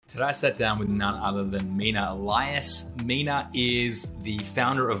Today I sat down with none other than Mina Elias. Mina is the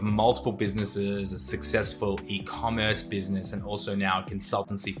founder of multiple businesses, a successful e-commerce business, and also now a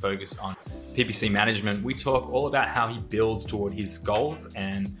consultancy focused on PPC management. We talk all about how he builds toward his goals,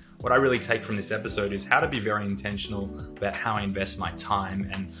 and what I really take from this episode is how to be very intentional about how I invest my time.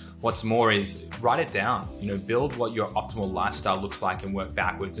 And what's more is write it down, build what your optimal lifestyle looks like and work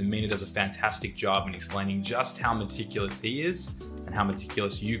backwards. And Mina does a fantastic job in explaining just how meticulous he is and how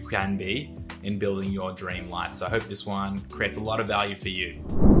meticulous you can be in building your dream life. So I hope this one creates a lot of value for you.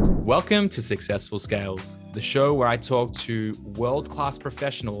 Welcome to Successful Scales, the show where I talk to world-class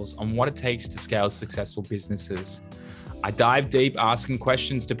professionals on what it takes to scale successful businesses. I dive deep asking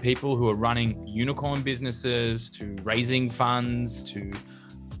questions to people who are running unicorn businesses, to raising funds, to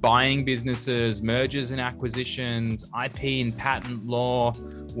buying businesses, mergers and acquisitions, IP and patent law,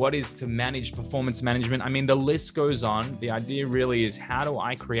 what is to manage performance management. I mean, the list goes on. The idea really is how do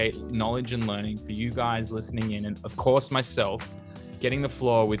I create knowledge and learning for you guys listening in, and of course myself, getting the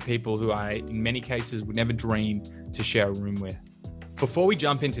floor with people who I, in many cases, would never dream to share a room with. Before we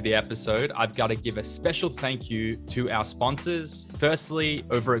jump into the episode, I've got to give a special thank you to our sponsors. Firstly,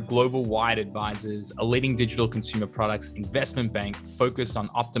 over at Global Wide Advisors, a leading digital consumer products investment bank focused on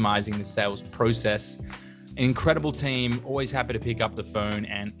optimizing the sales process. An incredible team, always happy to pick up the phone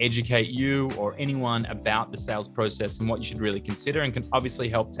and educate you or anyone about the sales process and what you should really consider, and can obviously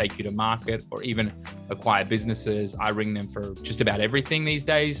help take you to market or even acquire businesses. I ring them for just about everything these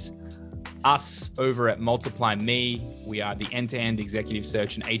days. Us over at Multiply Me, we are the end-to-end executive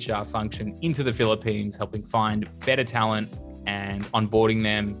search and HR function into the Philippines, helping find better talent and onboarding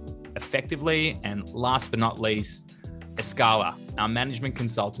them effectively. And last but not least, Escala, our management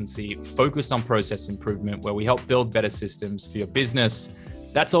consultancy focused on process improvement, where we help build better systems for your business.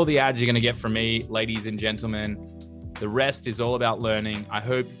 That's all the ads you're going to get from me, ladies and gentlemen. The rest is all about learning. I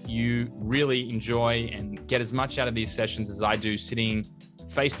hope you really enjoy and get as much out of these sessions as I do, sitting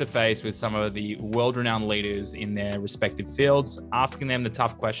face-to-face with some of the world-renowned leaders in their respective fields, asking them the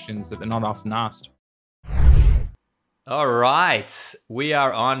tough questions that they're not often asked. All right, we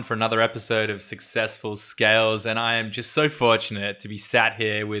are on for another episode of Successful Scales, and I am just so fortunate to be sat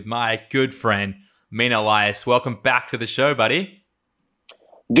here with my good friend, Mina Elias. Welcome back to the show, buddy.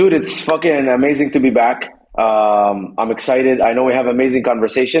 Dude, it's fucking amazing to be back. I'm excited. I know we have amazing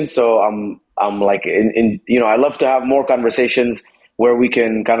conversations, so I'm like, I love to have more conversations where we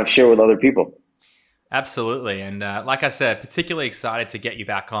can kind of share with other people. Absolutely. And like I said, particularly excited to get you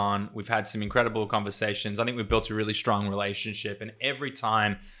back on. We've had some incredible conversations. I think we've built a really strong relationship. And every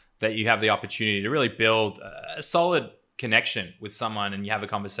time that you have the opportunity to really build a solid connection with someone and you have a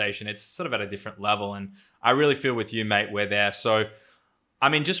conversation, it's sort of at a different level. And I really feel with you, mate, we're there. So, I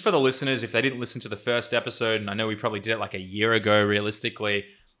mean, just for the listeners, if they didn't listen to the first episode, and I know we probably did it like a year ago, realistically,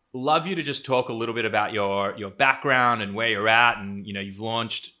 love you to just talk a little bit about your background and where you're at. And, you've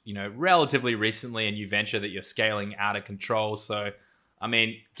launched, relatively recently a new venture that you're scaling out of control. So, I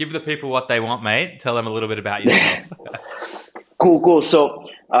mean, give the people what they want, mate. Tell them a little bit about yourself. Cool. So,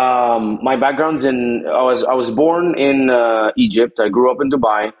 my background's I was born in Egypt. I grew up in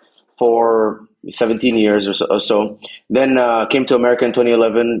Dubai for 17 years or so. Then came to America in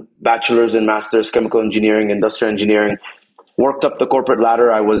 2011, bachelor's and master's, chemical engineering, industrial engineering. Worked up the corporate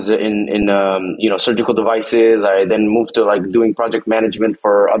ladder. I was in surgical devices. I then moved to like doing project management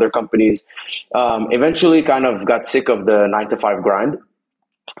for other companies. Eventually kind of got sick of the 9-to-5 grind.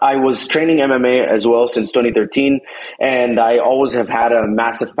 I was training MMA as well since 2013, and I always have had a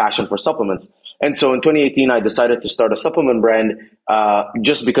massive passion for supplements. And so in 2018, I decided to start a supplement brand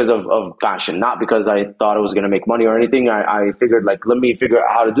just because of passion, not because I thought it was going to make money or anything. I figured like, let me figure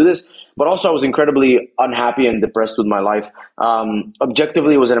out how to do this. But also I was incredibly unhappy and depressed with my life.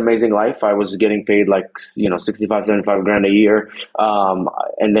 Objectively, it was an amazing life. I was getting paid like, 65, 75 grand a year.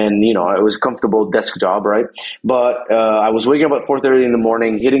 And then, it was a comfortable desk job, right? But I was waking up at 4:30 in the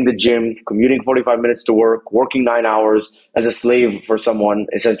morning, hitting the gym, commuting 45 minutes to work, working 9 hours as a slave for someone,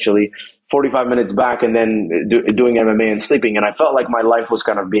 essentially. 45 minutes back, and then doing MMA and sleeping. And I felt like my life was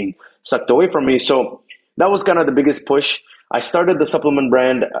kind of being sucked away from me. So that was kind of the biggest push. I started the supplement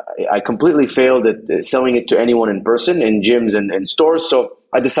brand. I completely failed at selling it to anyone in person in gyms and stores. So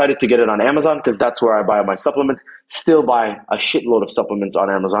I decided to get it on Amazon because that's where I buy my supplements. Still buy a shitload of supplements on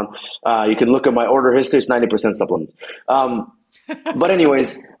Amazon. You can look at my order history. It's 90% supplements. But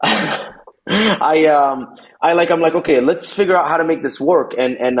anyways, I'm like, okay, let's figure out how to make this work.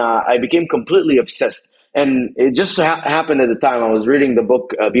 And I became completely obsessed. And it just happened at the time I was reading the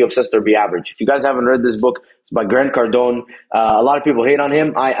book, Be Obsessed or Be Average. If you guys haven't read this book, it's by Grant Cardone. A lot of people hate on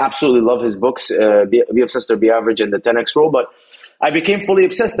him. I absolutely love his books, Be Obsessed or Be Average and the 10X Rule. But I became fully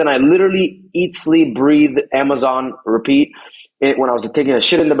obsessed, and I literally eat, sleep, breathe Amazon, repeat. When I was taking a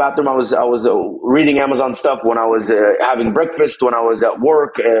shit in the bathroom, I was reading Amazon stuff. When I was having breakfast, when I was at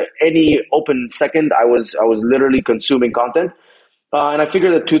work, any open second, I was literally consuming content. And I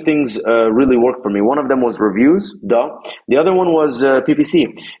figured that two things really worked for me. One of them was reviews, duh. The other one was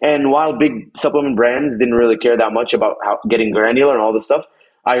PPC. And while big supplement brands didn't really care that much about getting granular and all this stuff,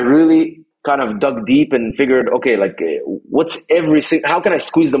 I really kind of dug deep and figured, okay, like how can I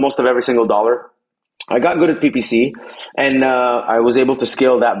squeeze the most of every single dollar? I got good at PPC, and I was able to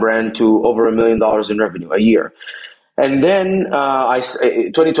scale that brand to over $1 million in revenue a year. And then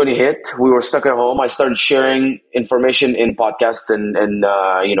 2020 hit. We were stuck at home. I started sharing information in podcasts and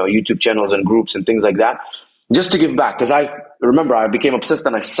YouTube channels and groups and things like that, just to give back. Because I remember I became obsessed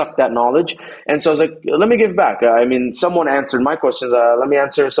and I sucked that knowledge. And so I was like, let me give back. I mean, someone answered my questions. Let me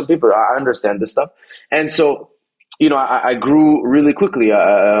answer some people. I understand this stuff. And so I grew really quickly,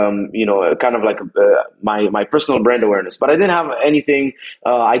 kind of like my personal brand awareness. But I didn't have anything.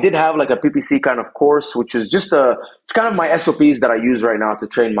 I did have like a PPC kind of course, which is it's kind of my SOPs that I use right now to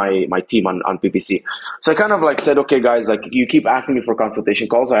train my team on PPC. So I kind of like said, okay, guys, like you keep asking me for consultation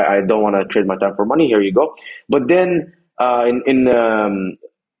calls. I don't want to trade my time for money. Here you go. But then in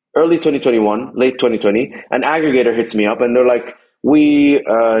early 2021, late 2020, an aggregator hits me up and they're like, we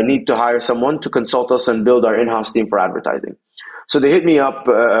need to hire someone to consult us and build our in-house team for advertising. So they hit me up.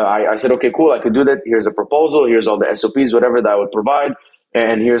 I said, okay, cool, I could do that. Here's a proposal. Here's all the SOPs, whatever that I would provide.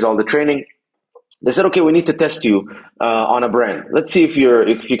 And here's all the training. They said, okay, we need to test you on a brand. Let's see if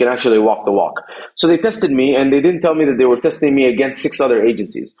you can actually walk the walk. So they tested me, and they didn't tell me that they were testing me against 6 other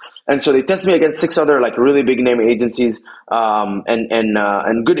agencies. And so they tested me against 6 other like really big name agencies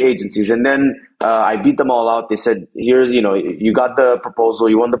and good agencies. And then I beat them all out. They said, here's, you got the proposal,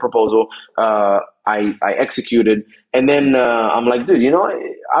 you won the proposal. I executed. And then I'm like, dude,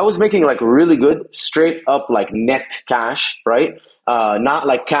 I was making like really good straight up like net cash, right? Not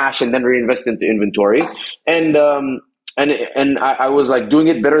like cash and then reinvest into inventory. And I was like doing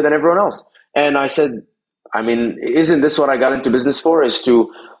it better than everyone else. And I said, I mean, isn't this what I got into business for? Is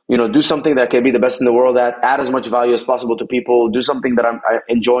to, do something that can be the best in the world at, add as much value as possible to people, do something that I'm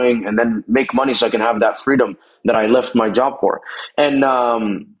enjoying, and then make money so I can have that freedom that I left my job for. And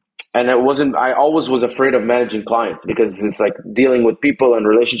I always was afraid of managing clients because it's like dealing with people and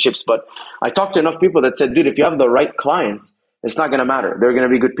relationships. But I talked to enough people that said, dude, if you have the right clients, it's not going to matter. They're going to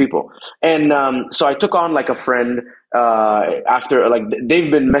be good people. And so I took on like a friend after, like, they've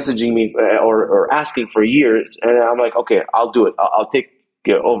been messaging me or asking for years. And I'm like, okay, I'll do it. I'll take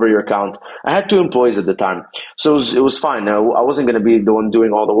over your account. I had 2 employees at the time. So it was fine. I wasn't going to be the one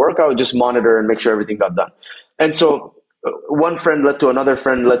doing all the work. I would just monitor and make sure everything got done. And so one friend led to another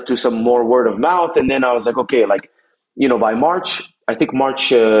friend, led to some more word of mouth. And then I was like, okay, like, by March, I think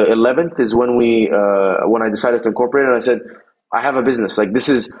March 11th is when I decided to incorporate it. And I said, I have a business. Like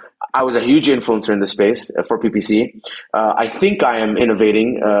I was a huge influencer in the space for PPC. I think I am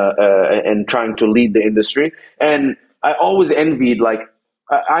innovating and trying to lead the industry. And I always envied, like,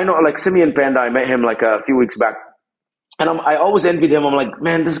 I know, like Simeon Panda, I met him like a few weeks back. And I always envied him. I'm like,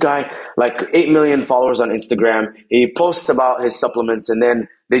 man, this guy, like 8 million followers on Instagram. He posts about his supplements and then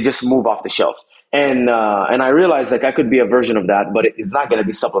they just move off the shelves. And I realized like I could be a version of that, but it's not going to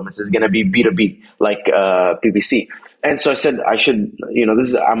be supplements. It's going to be B2B, like PPC. And so I said, I should,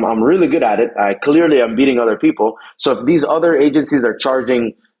 I'm really good at it. I clearly am beating other people. So if these other agencies are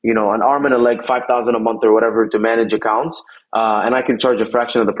charging, an arm and a leg, 5,000 a month or whatever to manage accounts, and I can charge a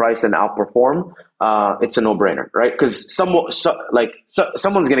fraction of the price and outperform, it's a no-brainer, right? Because someone's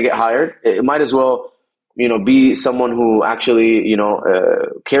going to get hired. It might as well, be someone who actually,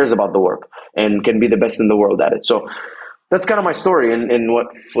 cares about the work and can be the best in the world at it. So that's kind of my story in what,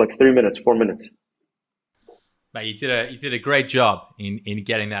 like 4 minutes. Mate, you did a great job in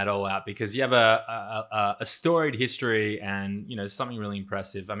getting that all out because you have a storied history and something really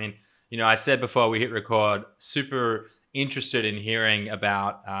impressive. I mean, I said before we hit record, super interested in hearing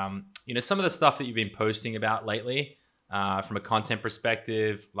about some of the stuff that you've been posting about lately from a content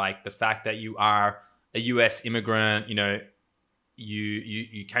perspective, like the fact that you are a US immigrant.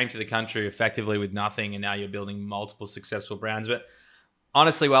 You came to the country effectively with nothing, and now you're building multiple successful brands. But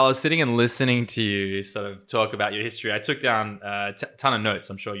honestly, while I was sitting and listening to you sort of talk about your history, I took down a ton of notes.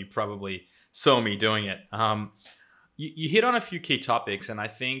 I'm sure you probably saw me doing it. You hit on a few key topics, and I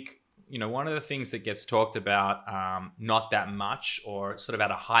think, one of the things that gets talked about not that much or sort of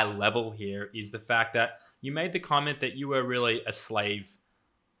at a high level here is the fact that you made the comment that you were really a slave.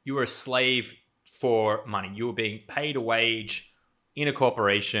 You were a slave for money. You were being paid a wage in a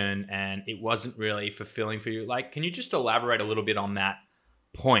corporation and it wasn't really fulfilling for you. Like, can you just elaborate a little bit on that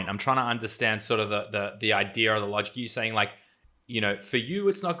point? I'm trying to understand sort of the idea or the logic. You're saying like, for you,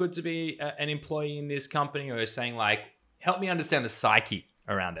 it's not good to be an employee in this company, or you're saying like, help me understand the psyche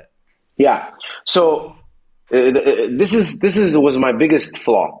around it. Yeah. So this was my biggest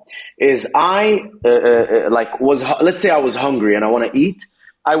flaw. Is I let's say I was hungry and I want to eat,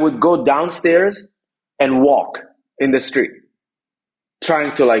 I would go downstairs and walk in the street,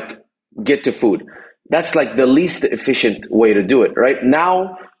 trying to like get to food. That's like the least efficient way to do it. Right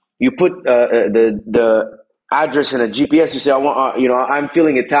now, you put the address in a GPS. You say, I want, I'm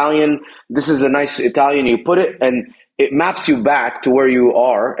feeling Italian. This is a nice Italian. You put it, and it maps you back to where you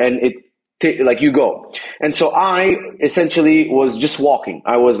are, and you go. And so I essentially was just walking.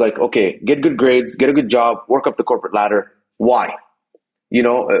 I was like, okay, get good grades, get a good job, work up the corporate ladder. Why?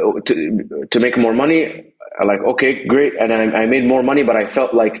 To make more money. Like, okay, great. And I made more money, but I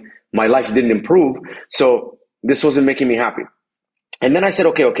felt like my life didn't improve. So this wasn't making me happy. And then I said,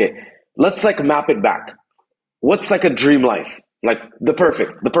 okay, let's like map it back. What's like a dream life? Like the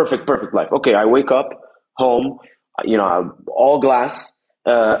perfect life. Okay, I wake up home, all glass.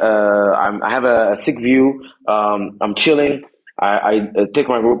 I have a sick view. I'm chilling. I take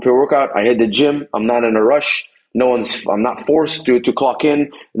my pre-workout. I hit the gym. I'm not in a rush. I'm not forced to clock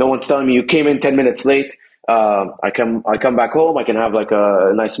in. No one's telling me you came in 10 minutes late. I come back home. I can have like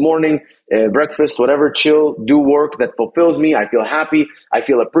a nice morning, breakfast, whatever, chill, do work that fulfills me. I feel happy. I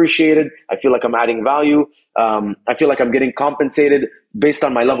feel appreciated. I feel like I'm adding value. I feel like I'm getting compensated based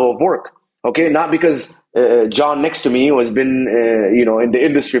on my level of work. Okay. Not because, John next to me has been, in the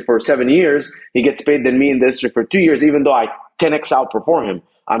industry for 7 years. He gets paid than me in the industry for 2 years, even though I 10x outperform him.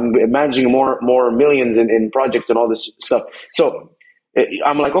 I'm managing more millions in projects and all this stuff. So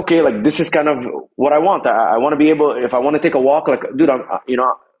I'm like, okay, like this is kind of what I want. I want to be able, if I want to take a walk, like, dude,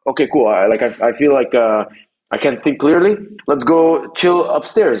 okay, cool. I feel like I can think clearly. Let's go chill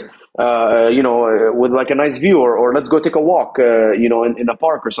upstairs, with like a nice view, or let's go take a walk, in a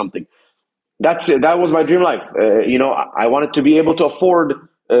park or something. That's it. That was my dream life. I wanted to be able to afford.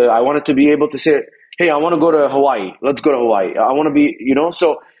 I wanted to be able to say, hey, I want to go to Hawaii. Let's go to Hawaii. I want to be,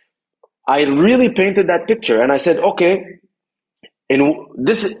 So I really painted that picture, and I said, okay, and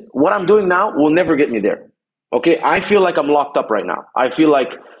what I'm doing now will never get me there. Okay, I feel like I'm locked up right now. I feel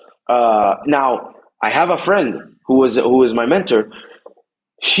like now I have a friend who is my mentor.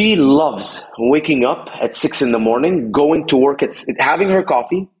 She loves waking up at 6 a.m, going to work having her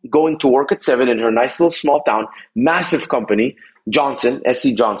coffee, going to work at 7 in her nice little small town, massive company, Johnson, SC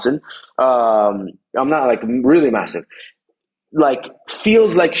Johnson. I'm not like really massive. Like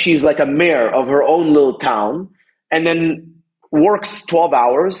feels like she's like a mayor of her own little town, and then works 12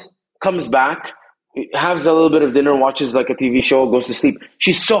 hours, comes back, has a little bit of dinner, watches like a TV show, goes to sleep.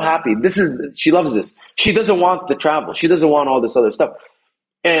 She's so happy. She loves this. She doesn't want the travel. She doesn't want all this other stuff.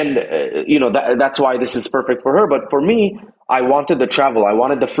 And, that's why this is perfect for her. But for me, I wanted the travel. I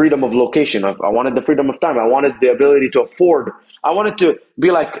wanted the freedom of location. I wanted the freedom of time. I wanted the ability to afford. I wanted to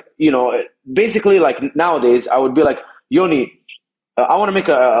be like, basically like nowadays, I would be like, Yoni, I want to make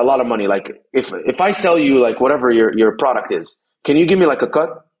a lot of money. Like if I sell you like whatever your product is, can you give me like a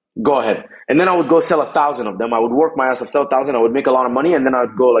cut? Go ahead. And then I would go sell 1,000 of them. I would work my ass off, sell 1,000. I would make a lot of money, and then I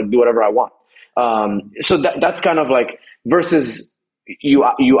would go like do whatever I want. So that's kind of like versus you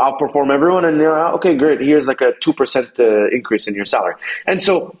outperform everyone, and okay, great. Here's like a 2% increase in your salary. And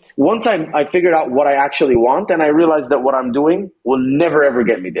so once I figured out what I actually want, and I realized that what I'm doing will never ever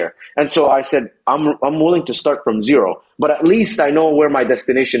get me there. And so I said, I'm willing to start from zero, but at least I know where my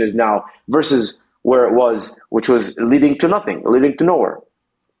destination is now versus where it was, which was leading to nothing, leading to nowhere.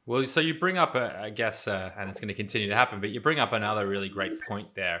 Well, so you bring up, I guess, and it's going to continue to happen, but you bring up another really great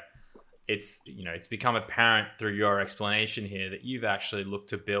point there. It's become apparent through your explanation here that you've actually looked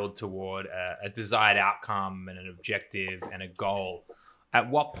to build toward a desired outcome and an objective and a goal. At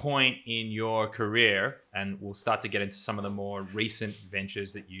what point in your career, and we'll start to get into some of the more recent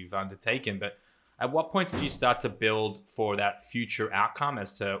ventures that you've undertaken, but at what point did you start to build for that future outcome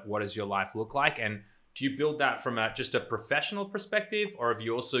as to what does your life look like? And do you build that from just a professional perspective, or have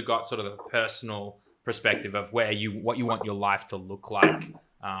you also got sort of a personal perspective of what you want your life to look like?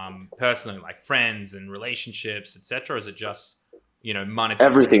 Personally, like friends and relationships, etc., or is it just monetary?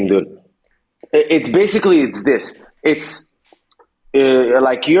 Everything, dude. It basically it's this. It's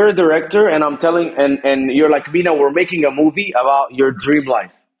like you're a director, and I'm telling, and you're like, Mina, we're making a movie about your dream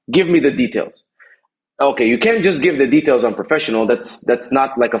life. Give me the details. Okay, you can't just give the details on professional. That's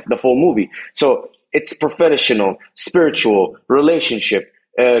not like the full movie. So it's professional, spiritual, relationship,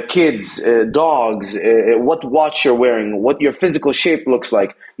 kids, dogs, what watch you're wearing, what your physical shape looks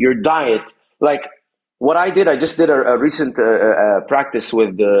like, your diet. Like what I did, I just did a recent practice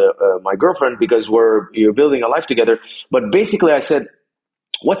with my girlfriend because you're building a life together. But basically, I said,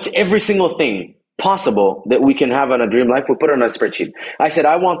 what's every single thing possible that we can have on a dream life? We put it on a spreadsheet. I said,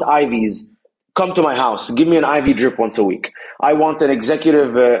 I want IVs. Come to my house. Give me an IV drip once a week. I want an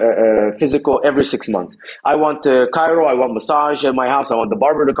executive physical every 6 months. I want chiro. I want massage at my house. I want the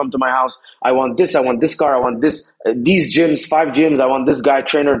barber to come to my house. I want this. I want this car. I want this. These gyms, 5 gyms. I want this guy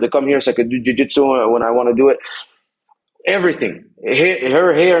trainer to come here so I could do jiu-jitsu when I want to do it. Everything.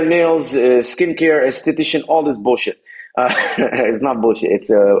 Her hair, nails, skincare, esthetician, all this bullshit. It's not bullshit. It's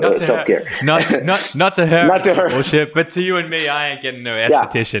self-care. Not to her. Not to her. Bullshit. But to you and me, I ain't getting no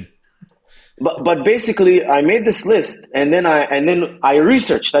esthetician. Yeah. But basically, I made this list, and then I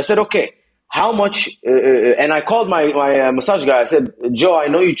researched. I said, okay, how much? And I called my massage guy. I said, Joe, I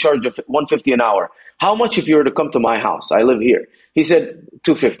know you charge $150 an hour. How much if you were to come to my house? I live here. He said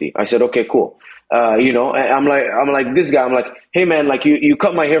 $250. I said, okay, cool. I'm like this guy. I'm like, hey man, like you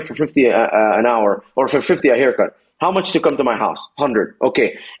cut my hair for $50 an hour, or for $50 a haircut. How much to come to my house? $100.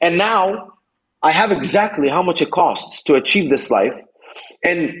 Okay. And now I have exactly how much it costs to achieve this life,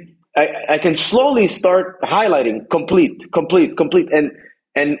 and I can slowly start highlighting complete.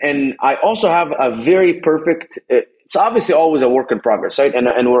 And I also have a very perfect, it's obviously always a work in progress, right?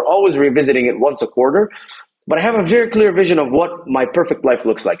 And we're always revisiting it once a quarter, but I have a very clear vision of what my perfect life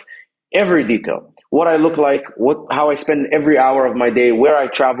looks like. Every detail, what I look like, how I spend every hour of my day, where I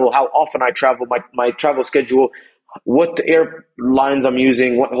travel, how often I travel, my travel schedule, what airlines I'm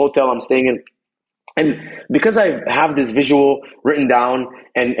using, what hotel I'm staying in. And because I have this visual written down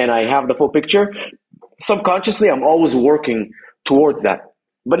and I have the full picture, subconsciously, I'm always working towards that.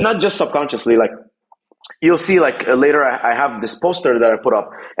 But not just subconsciously, like you'll see like later I have this poster that I put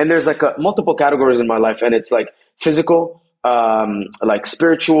up, and there's like multiple categories in my life, and it's like physical, like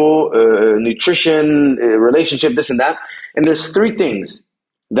spiritual, nutrition, relationship, this and that. And there's 3 things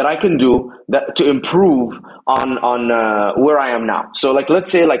that I can do that to improve on where I am now. So like, let's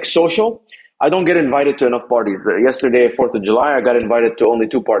say like social, I don't get invited to enough parties. Yesterday, 4th of July, I got invited to only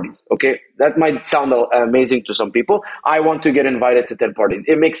 2 parties. Okay. That might sound amazing to some people. I want to get invited to 10 parties.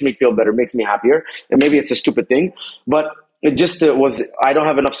 It makes me feel better, makes me happier. And maybe it's a stupid thing, but it just I don't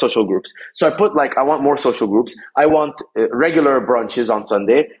have enough social groups. So I put like, I want more social groups. I want regular brunches on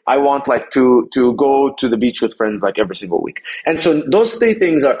Sunday. I want like to go to the beach with friends like every single week. And so those 3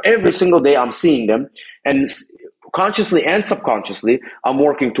 things are every single day I'm seeing them, and consciously and subconsciously, I'm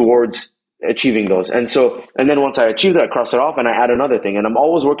working towards achieving those. And then once I achieve that, I cross it off and I add another thing. And I'm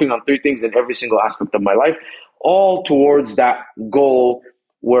always working on 3 things in every single aspect of my life, all towards that goal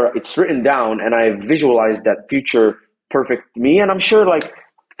where it's written down and I visualize that future perfect me. And I'm sure like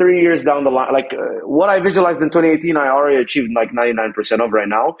 3 years down the line, like what I visualized in 2018, I already achieved like 99% of right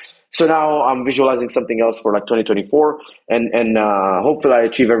now. So now I'm visualizing something else for like 2024 and hopefully I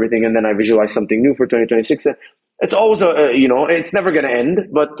achieve everything. And then I visualize something new for 2026. It's always it's never going to end,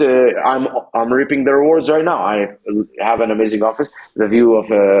 but I'm reaping the rewards right now. I have an amazing office, the view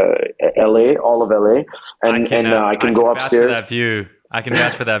of LA, all of LA, and I can go upstairs. That view. I can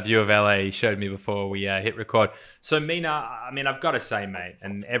vouch for that view of LA you showed me before we hit record. So Mina, I mean, I've got to say, mate,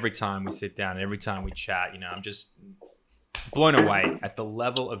 and every time we sit down, every time we chat, I'm just blown away at the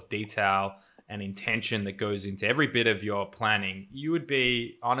level of detail and intention that goes into every bit of your planning. You'd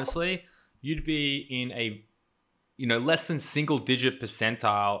be in a less than single digit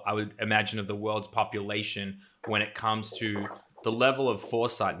percentile, I would imagine, of the world's population when it comes to the level of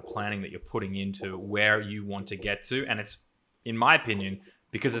foresight and planning that you're putting into where you want to get to. And it's, in my opinion,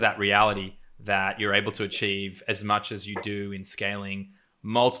 because of that reality that you're able to achieve as much as you do in scaling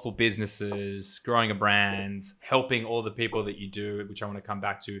multiple businesses, growing a brand, helping all the people that you do, which I want to come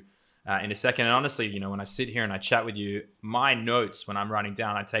back to in a second. And honestly, when I sit here and I chat with you, my notes when I'm writing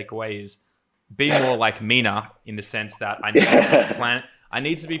down, I take away is, be more like Mina, in the sense that I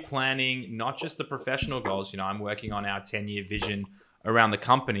need to be planning not just the professional goals. I'm working on our 10-year vision around the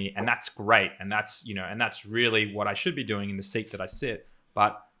company, and that's great. And that's, and that's really what I should be doing in the seat that I sit.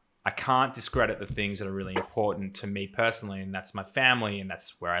 But I can't discredit the things that are really important to me personally. And that's my family, and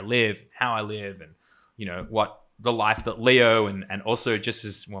that's where I live, how I live, and, what the life that Leo and also just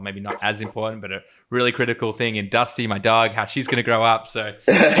as well, maybe not as important, but a really critical thing in Dusty, my dog, how she's going to grow up. So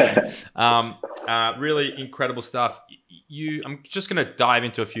really incredible stuff. I'm just going to dive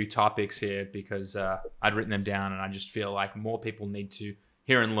into a few topics here because I'd written them down, and I just feel like more people need to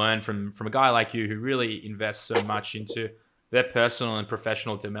hear and learn from a guy like you who really invests so much into their personal and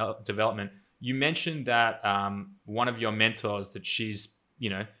professional development. You mentioned that one of your mentors, that she's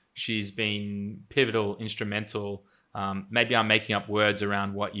she's been pivotal, instrumental. Maybe I'm making up words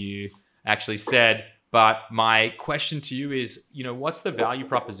around what you actually said, but my question to you is, what's the value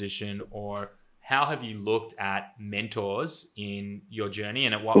proposition, or how have you looked at mentors in your journey,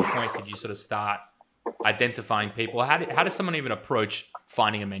 and at what point did you sort of start identifying people? How does someone even approach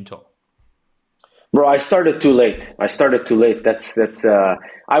finding a mentor? Bro, I started too late. That's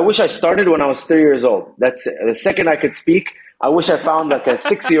I wish I started when I was 3 years old. That's the second I could speak. I wish I found like a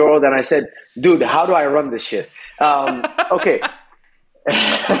 6-year-old and I said, dude, how do I run this shit? Okay.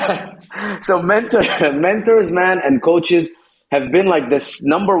 So mentors, man, and coaches have been like this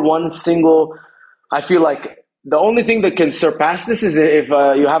number one single. I feel like the only thing that can surpass this is if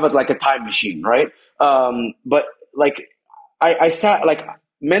you have it like a time machine, right? But like I sat like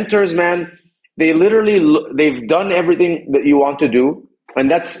mentors, man. They literally they've done everything that you want to do,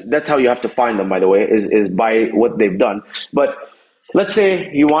 and that's how you have to find them. By the way, is by what they've done. But let's say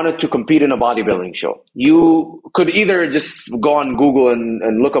you wanted to compete in a bodybuilding show. You could either just go on Google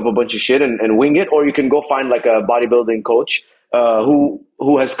and look up a bunch of shit and wing it, or you can go find like a bodybuilding coach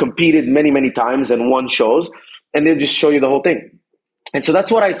who has competed many times and won shows, and they'll just show you the whole thing. And so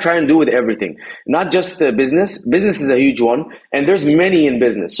that's what I try and do with everything, not just business. Business is a huge one, and there's many in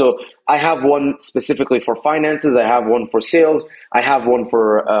business. So I have one specifically for finances. I have one for sales. I have one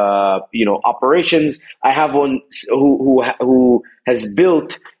for operations. I have one who has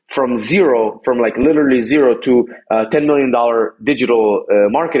built from like literally zero to $10 million digital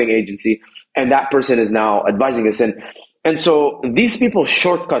marketing agency, and that person is now advising us. And so these people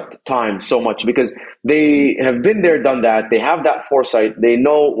shortcut time so much because they have been there, done that. They have that foresight. They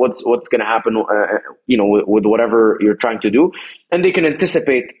know what's going to happen, with whatever you're trying to do, and they can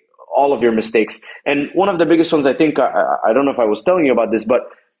anticipate all of your mistakes. And one of the biggest ones, I think, I don't know if I was telling you about this, but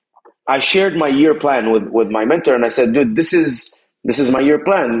I shared my year plan with my mentor, and I said, dude, this is my year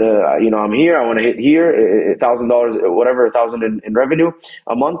plan. I'm here. I want to hit here $1,000, whatever, 1,000 in revenue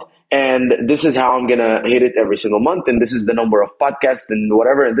a month. And this is how I'm going to hit it every single month. And this is the number of podcasts and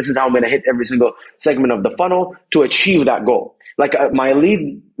whatever. And this is how I'm going to hit every single segment of the funnel to achieve that goal. Like my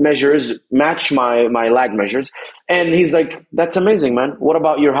lead measures match my lag measures. And he's like, that's amazing, man. What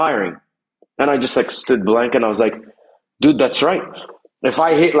about your hiring? And I just like stood blank and I was like, dude, that's right. If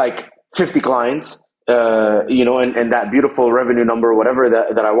I hit like 50 clients, and that beautiful revenue number, whatever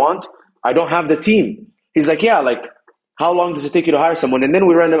that I want, I don't have the team. He's like, yeah, like, how long does it take you to hire someone? And then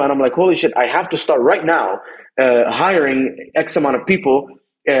we ran them, and I'm like, holy shit, I have to start right now hiring X amount of people.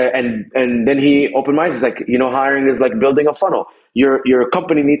 And then he opened my eyes. He's like, hiring is like building a funnel. Your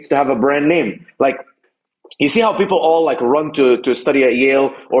company needs to have a brand name. Like, you see how people all like run to study at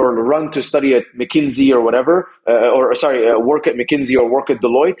Yale or run to study at McKinsey or whatever, work at McKinsey or work at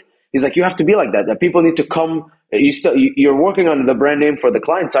Deloitte. He's like, you have to be like that. That people need to come. You're working on the brand name for the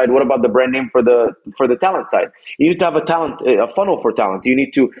client side. What about the brand name for the talent side? You need to have a funnel for talent. You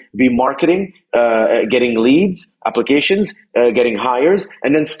need to be marketing, getting leads, applications, getting hires,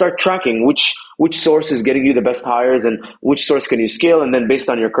 and then start tracking which source is getting you the best hires and which source can you scale. And then based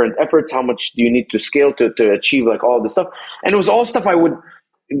on your current efforts, how much do you need to scale to achieve like all this stuff? And it was all stuff I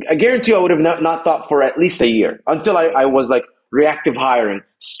guarantee you I would have not thought for at least a year until I was like, reactive hiring,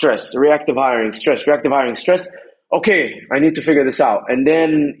 stress. Okay, I need to figure this out. And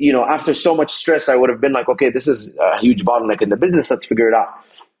then, after so much stress, I would have been like, okay, this is a huge bottleneck in the business. Let's figure it out.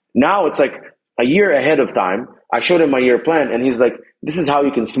 Now it's like a year ahead of time. I showed him my year plan and he's like, this is how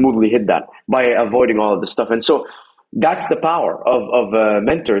you can smoothly hit that by avoiding all of this stuff. And so that's the power of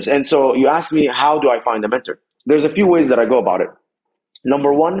mentors. And so you ask me, how do I find a mentor? There's a few ways that I go about it.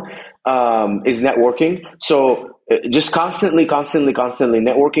 Number one is networking. So just constantly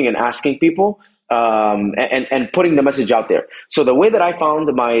networking and asking people and putting the message out there. So the way that I found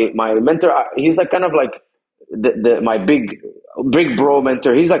my mentor, he's like kind of like my big bro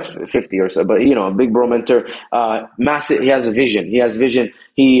mentor. He's like 50 or so, but a big bro mentor, massive. He has a vision. He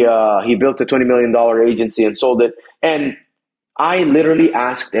built a $20 million agency and sold it. And I literally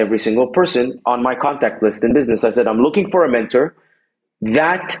asked every single person on my contact list in business. I said, I'm looking for a mentor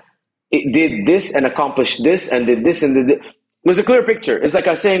that it did this and accomplished this and did this and did it. It was a clear picture. It's like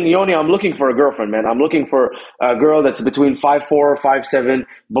I was saying, Yoni, I'm looking for a girlfriend, man. I'm looking for a girl that's between 5'4", 5'7",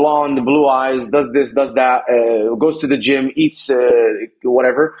 blonde, blue eyes, does this, does that, goes to the gym, eats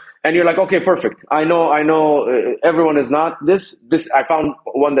whatever. And you're like, okay, perfect. I know. Everyone is not this. I found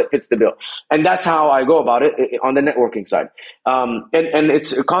one that fits the bill, and that's how I go about it on the networking side. And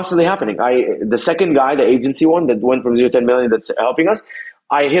it's constantly happening. The second guy, the agency one that went from 0 to 10 million, that's helping us.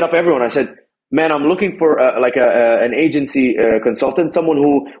 I hit up everyone. I said, man, I'm looking for an agency consultant, someone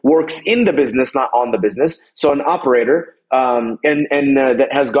who works in the business, not on the business. So an operator, and that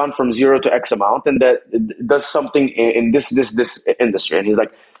has gone from zero to X amount, and that does something in this industry. And he's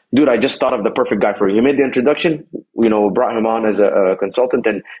like, dude, I just thought of the perfect guy for you. He made the introduction, brought him on as a consultant,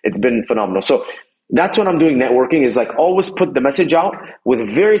 and it's been phenomenal. So that's what I'm doing. Networking is like always put the message out with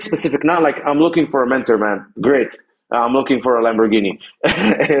very specific, not like I'm looking for a mentor, man. Great. I'm looking for a Lamborghini.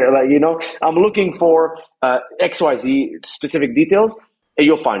 I'm looking for XYZ specific details.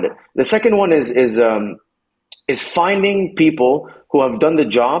 You'll find it. The second one is finding people who have done the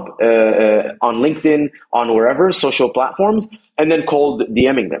job on LinkedIn, on wherever social platforms, and then cold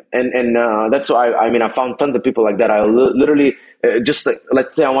DMing them. And that's why I found tons of people like that. I literally just like,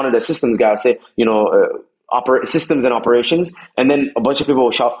 let's say I wanted a systems guy. I say systems and operations, and then a bunch of people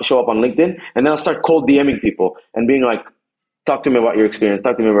will show up on LinkedIn, and then I'll start cold DMing people and being like, talk to me about your experience,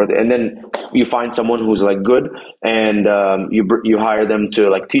 talk to me about it. And then you find someone who's like good, and you hire them to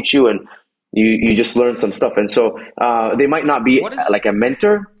like teach you, and you just learn some stuff. And so they might not be like a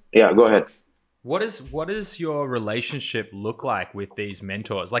mentor. Yeah, go ahead. What does your relationship look like with these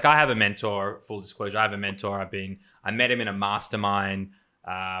mentors? Like I have a mentor, full disclosure, I have a mentor. I met him in a mastermind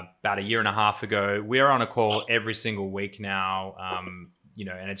about a year and a half ago. We're on a call every single week now,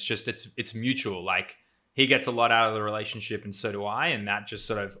 and it's mutual. Like he gets a lot out of the relationship and so do I, and that just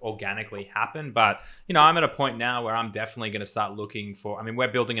sort of organically happened. But, I'm at a point now where I'm definitely going to start looking for, we're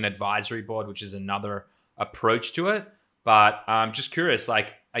building an advisory board, which is another approach to it. But I'm just curious,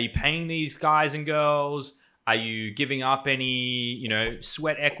 like, are you paying these guys and girls? Are you giving up any,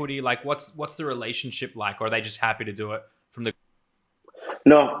 sweat equity? Like what's the relationship like? Or are they just happy to do it from the...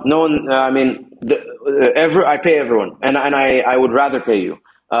 No one. I pay everyone, and I would rather pay you.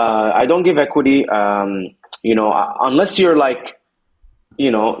 I don't give equity. Unless you're like,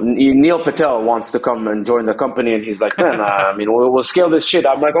 Neil Patel wants to come and join the company, and he's like, man, we'll scale this shit.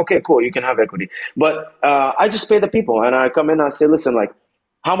 I'm like, okay, cool, you can have equity, but I just pay the people, and I come in and I say, listen, like,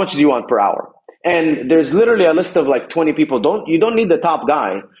 how much do you want per hour? And there's literally a list of like 20 people. You don't need the top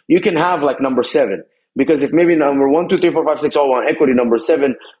guy. You can have like number 7. Because if maybe number 1, 2, 3, 4, 5, 6 all want equity, number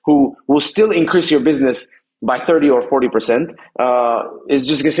 7, who will still increase your business by 30 or 40%, is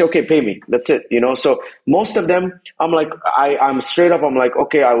just gonna say, okay, pay me. That's it. So most of them, I'm like, I'm straight up. I'm like,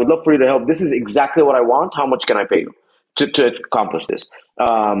 okay, I would love for you to help. This is exactly what I want. How much can I pay you to accomplish this?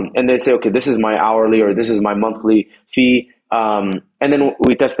 And they say, okay, this is my hourly or this is my monthly fee. And then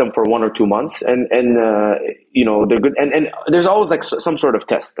we test them for 1 or 2 months, and they're good. And there's always like some sort of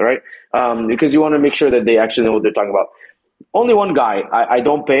test, right? Because you want to make sure that they actually know what they're talking about. Only one guy I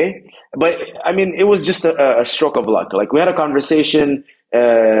don't pay, but it was just a stroke of luck. Like we had a conversation,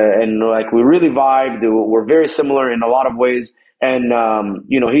 and like we really vibed. We're very similar in a lot of ways, and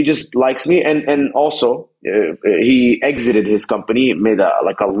he just likes me. And also he exited his company, made a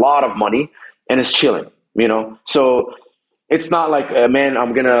lot of money, and is chilling. So it's not like, man,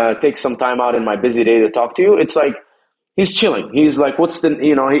 I'm gonna take some time out in my busy day to talk to you. It's like, he's chilling. He's like,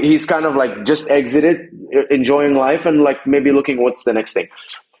 he's kind of like just exited, enjoying life, and like maybe looking what's the next thing.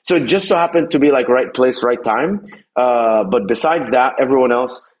 So it just so happened to be like right place, right time. But besides that, everyone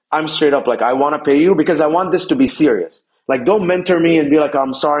else, I'm straight up like, I want to pay you because I want this to be serious. Like, don't mentor me and be like,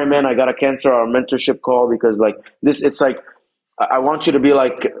 I'm sorry, man, I got to cancel our mentorship call because like this, it's like, I want you to be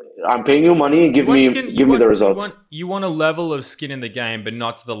like, I'm paying you money. Give me the results. You want a level of skin in the game, but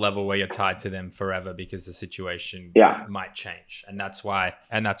not to the level where you're tied to them forever because the situation might change, and that's why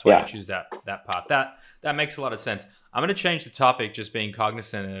you choose that path. That makes a lot of sense. I'm going to change the topic, just being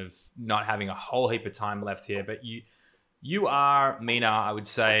cognizant of not having a whole heap of time left here. But you are, Mina, I would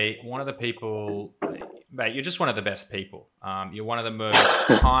say, one of the people. Mate, you're just one of the best people. You're one of the most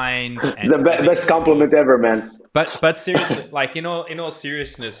kind. It's the best compliment ever, man. But seriously, like in all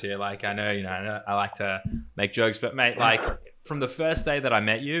seriousness here, like I know I like to make jokes, but mate, like from the first day that I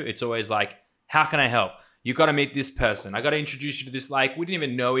met you, it's always like, how can I help? You got to meet this person. I got to introduce you to this. Like we didn't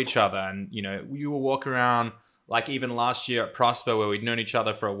even know each other, and you were walking around like even last year at Prosper where we'd known each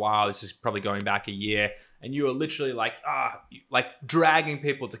other for a while. This is probably going back a year. And you were literally like dragging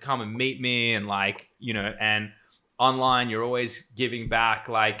people to come and meet me, and like, and online you're always giving back.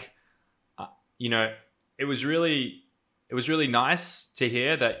 Like, it was really nice to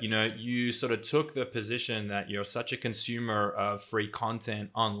hear that, you sort of took the position that you're such a consumer of free content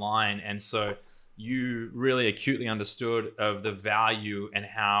online. And so you really acutely understood of the value and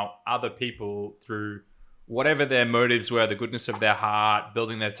how other people, through whatever their motives were, the goodness of their heart,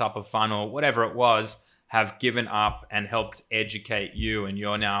 building their top of funnel, whatever it was, have given up and helped educate you, and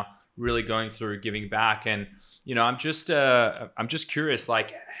you're now really going through giving back. And I'm just curious,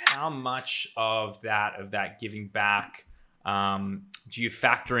 like how much of that giving back do you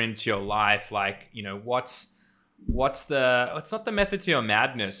factor into your life? Like, it's not the method to your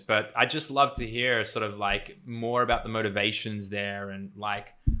madness, but I just love to hear sort of like more about the motivations there, and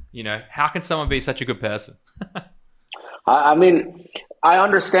like, how can someone be such a good person? I mean, I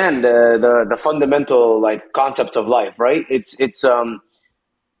understand the fundamental like concepts of life, right? It's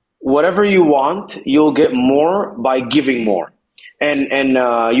whatever you want, you'll get more by giving more, and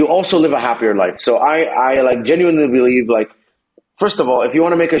you also live a happier life. So I like genuinely believe like, first of all, if you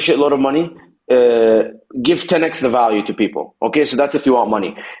want to make a shitload of money, uh, give 10x the value to people. Okay, so that's if you want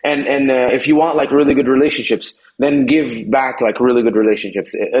money, and if you want like really good relationships, then give back like really good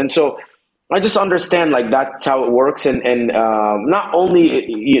relationships. And so I just understand like that's how it works, and not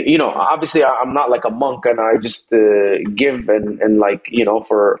only obviously I'm not like a monk and I just give and like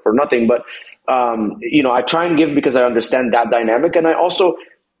for nothing, but I try and give because I understand that dynamic, and I also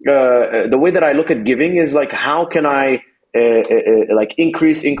the way that I look at giving is like how can I like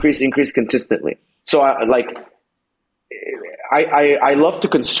increase consistently. So I love to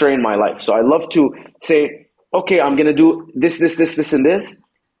constrain my life. So I love to say, okay, I'm gonna do this, and this,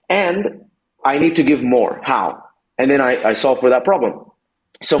 and I need to give more. How? And then I solve for that problem.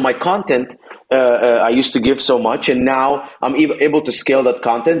 So my content, I used to give so much, and now I'm able to scale that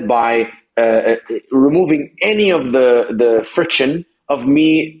content by removing any of the friction of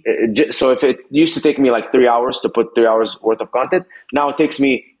me. So if it used to take me like 3 hours to put 3 hours worth of content, now it takes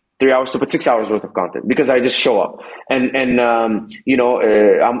me 3 hours to put 6 hours worth of content because I just show up, and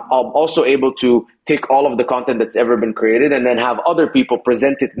I'm also able to take all of the content that's ever been created and then have other people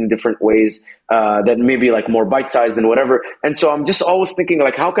present it in different ways that maybe like more bite sized and whatever. And so I'm just always thinking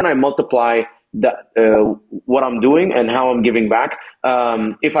like, how can I multiply that what I'm doing and how I'm giving back?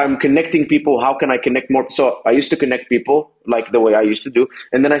 If I'm connecting people, how can I connect more? So I used to connect people like the way I used to do,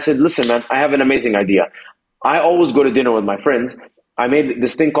 and then I said, listen, man, I have an amazing idea. I always go to dinner with my friends. I made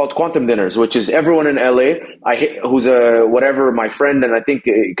this thing called Quantum Dinners, which is everyone in LA who's a whatever my friend, and I think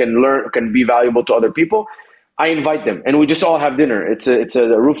can be valuable to other people. I invite them, and we just all have dinner. It's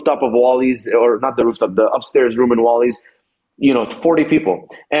a rooftop of Wally's, or not the rooftop, the upstairs room in Wally's. 40 people,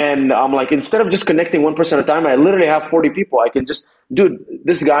 and I'm like, instead of just connecting one person at a time, I literally have 40 people. I can just, dude,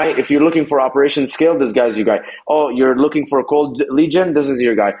 this guy. If you're looking for operation scale, this guy's your guy. Oh, you're looking for a cold lead gen, this is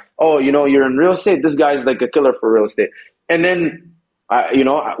your guy. Oh, you're in real estate, this guy's like a killer for real estate. And then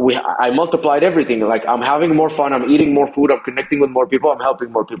I multiplied everything. Like I'm having more fun, I'm eating more food, I'm connecting with more people, I'm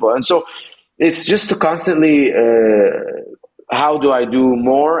helping more people. And so it's just to constantly, how do I do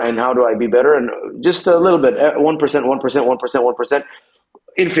more and how do I be better? And just a little bit, 1%, 1%, 1%, 1%,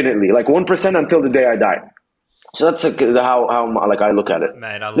 infinitely, like 1% until the day I die. So that's like how like I look at it.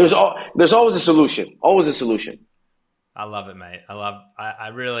 Mate, There's always a solution, always a solution. I love it, mate. I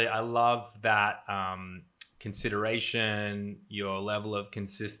love that consideration, your level of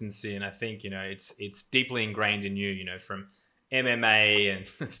consistency, and I think it's deeply ingrained in you. From MMA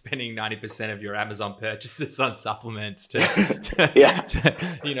and spending 90% of your Amazon purchases on supplements Yeah.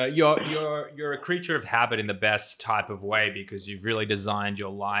 you're a creature of habit in the best type of way, because you've really designed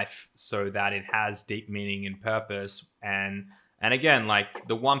your life so that it has deep meaning and purpose. And again, like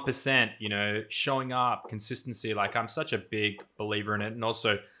the 1%, showing up, consistency, like I'm such a big believer in it. And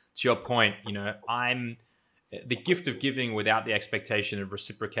also to your point, the gift of giving without the expectation of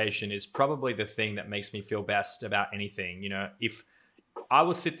reciprocation is probably the thing that makes me feel best about anything. If I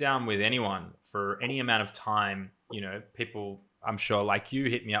will sit down with anyone for any amount of time, people, I'm sure like you,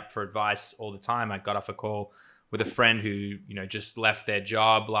 hit me up for advice all the time. I got off a call with a friend who, just left their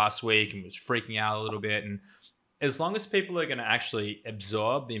job last week and was freaking out a little bit. And as long as people are going to actually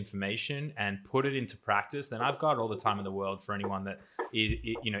absorb the information and put it into practice, then I've got all the time in the world for anyone that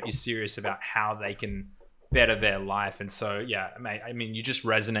is serious about how they can better their life. And so, yeah, mate, I mean, you just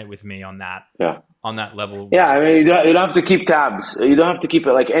resonate with me on that, on that level. Yeah. I mean, you don't have to keep tabs. You don't have to keep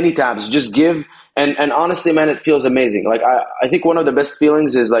it like any tabs, just give. And honestly, man, it feels amazing. Like, I think one of the best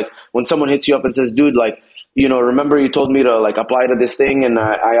feelings is like when someone hits you up and says, dude, like, remember you told me to like apply to this thing, and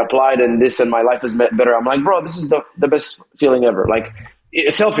I applied and this, and my life is better. I'm like, bro, this is the best feeling ever. Like,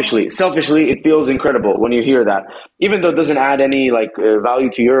 selfishly, it feels incredible when you hear that, even though it doesn't add any like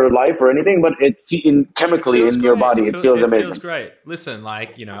value to your life or anything, but chemically in your body, it feels amazing. It feels great. Listen,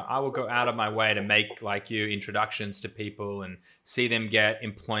 like, I will go out of my way to make like you introductions to people and see them get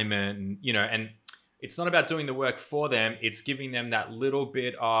employment, and, and it's not about doing the work for them. It's giving them that little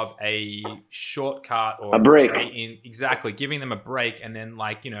bit of a shortcut or a break. Exactly. Giving them a break. And then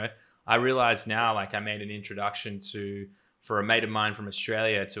like, I realize now, like I made an introduction for a mate of mine from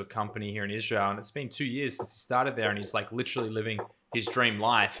Australia to a company here in Israel. And it's been 2 years since he started there, and he's like literally living his dream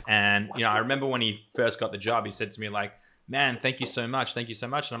life. And, I remember when he first got the job, he said to me like, man, thank you so much. Thank you so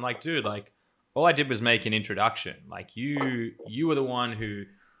much. And I'm like, dude, like, all I did was make an introduction. Like you were the one who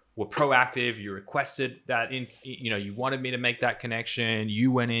were proactive. You requested that you wanted me to make that connection.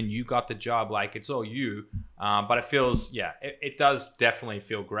 You went in, you got the job. Like it's all you. But it feels, it does definitely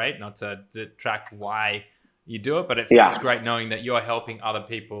feel great. Not to detract why you do it, but it feels great knowing that you're helping other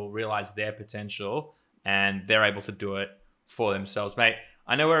people realize their potential and they're able to do it for themselves. Mate,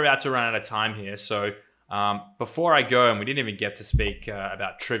 I know we're about to run out of time here. So before I go, and we didn't even get to speak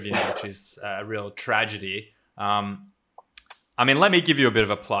about Trivium, which is a real tragedy. Let me give you a bit of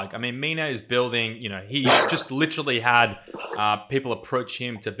a plug. Mina is building, he's just literally had people approach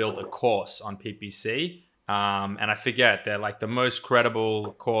him to build a course on PPC. And I forget, they're like the most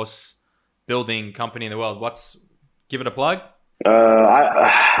credible course building company in the world. Give it a plug?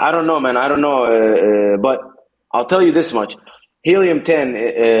 I don't know, man. I don't know. But I'll tell you this much. Helium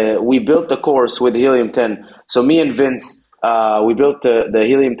 10, we built the course with Helium 10. So me and Vince, we built the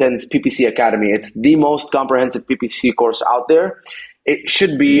Helium 10's PPC Academy. It's the most comprehensive PPC course out there. It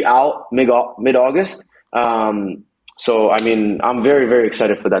should be out mid-August. So, I'm very, very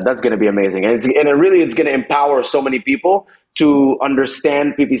excited for that. That's going to be amazing. And it's going to empower so many people to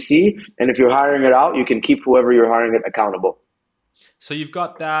understand PPC. And if you're hiring it out, you can keep whoever you're hiring it accountable. So you've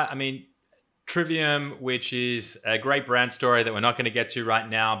got that. Trivium, which is a great brand story that we're not going to get to right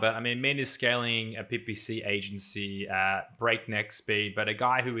now. But Min is scaling a PPC agency at breakneck speed, but a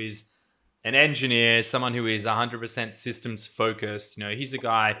guy who is an engineer, someone who is 100% systems focused. He's a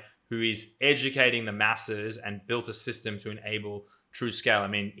guy who is educating the masses and built a system to enable true scale.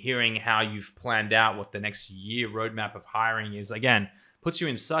 Hearing how you've planned out what the next year roadmap of hiring is, again, puts you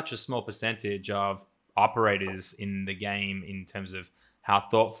in such a small percentage of operators in the game in terms of how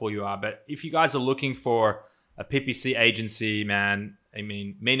thoughtful you are. But if you guys are looking for a PPC agency, man,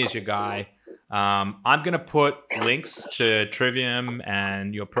 Min is your guy. I'm going to put links to Trivium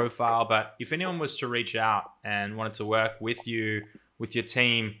and your profile. But if anyone was to reach out and wanted to work with you, with your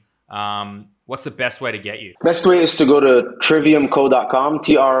team, what's the best way to get you? Best way is to go to triviumco.com,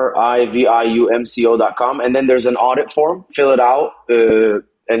 triviumco.com. And then there's an audit form. Fill it out.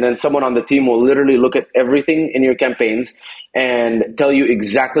 And then someone on the team will literally look at everything in your campaigns and tell you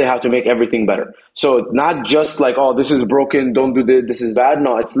exactly how to make everything better. So not just like, oh, this is broken, don't do this, this is bad.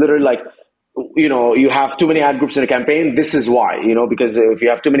 No, it's literally like, you have too many ad groups in a campaign. This is why, because if you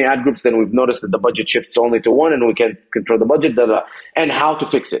have too many ad groups, then we've noticed that the budget shifts only to one and we can't control the budget, and how to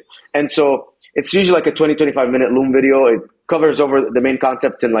fix it. And so it's usually like a 20-25 minute Loom video. It covers over the main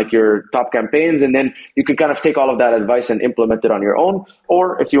concepts in like your top campaigns. And then you can kind of take all of that advice and implement it on your own.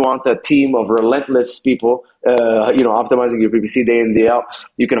 Or if you want a team of relentless people, optimizing your PPC day in, day out,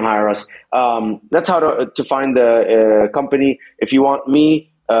 you can hire us. That's how to find the company. If you want me,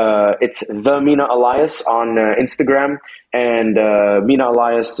 it's the Mina Elias on Instagram, and Mina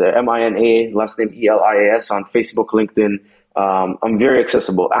Elias, Mina, last name Elias on Facebook, LinkedIn. I'm very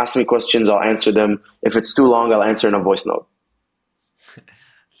accessible. Ask me questions, I'll answer them. If it's too long, I'll answer in a voice note.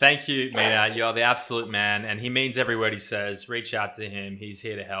 Thank you, Mina. You're the absolute man, and he means every word he says. Reach out to him. He's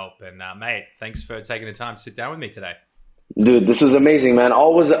here to help. And mate, thanks for taking the time to sit down with me today. Dude, this was amazing, man.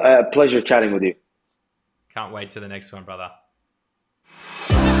 Always a pleasure chatting with you. Can't wait to the next one, brother.